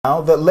Now,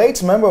 the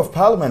late Member of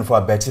Parliament for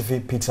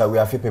Abetifi, Peter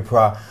Wiafe,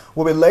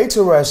 will be laid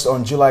to rest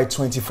on July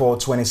 24,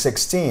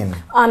 2016.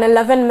 An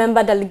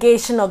 11-member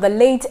delegation of the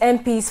late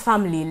MP's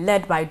family,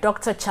 led by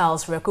Dr.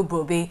 Charles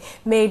Rekubobe,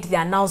 made the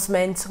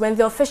announcement when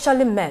they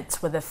officially met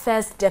with the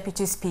first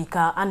Deputy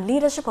Speaker and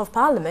leadership of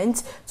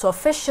Parliament to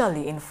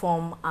officially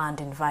inform and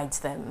invite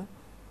them.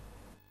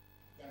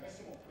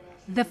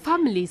 The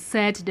family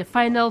said the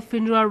final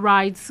funeral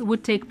rites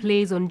would take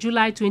place on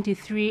July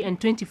 23 and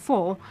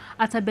 24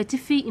 at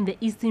Abetifi in the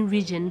Eastern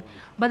region,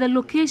 but the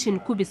location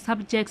could be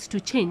subject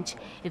to change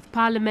if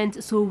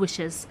Parliament so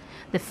wishes.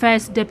 The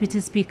first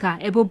Deputy Speaker,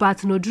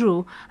 Ebobat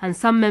Nodro, and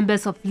some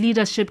members of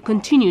leadership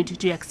continued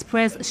to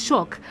express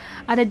shock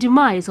at the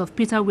demise of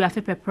Peter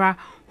Wiafe,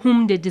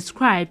 whom they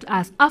described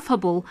as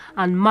affable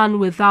and man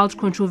without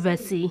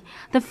controversy.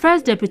 The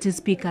first Deputy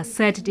Speaker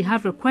said they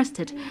have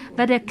requested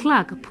that the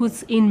clerk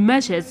puts in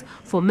measures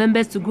for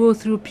members to go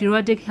through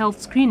periodic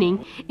health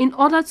screening in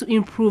order to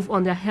improve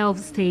on their health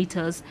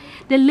status.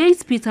 The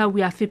late Peter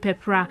Wiafe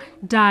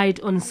died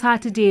on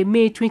Saturday,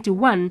 May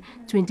 21,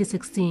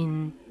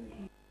 2016.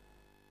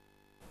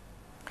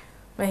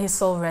 May his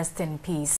soul rest in peace.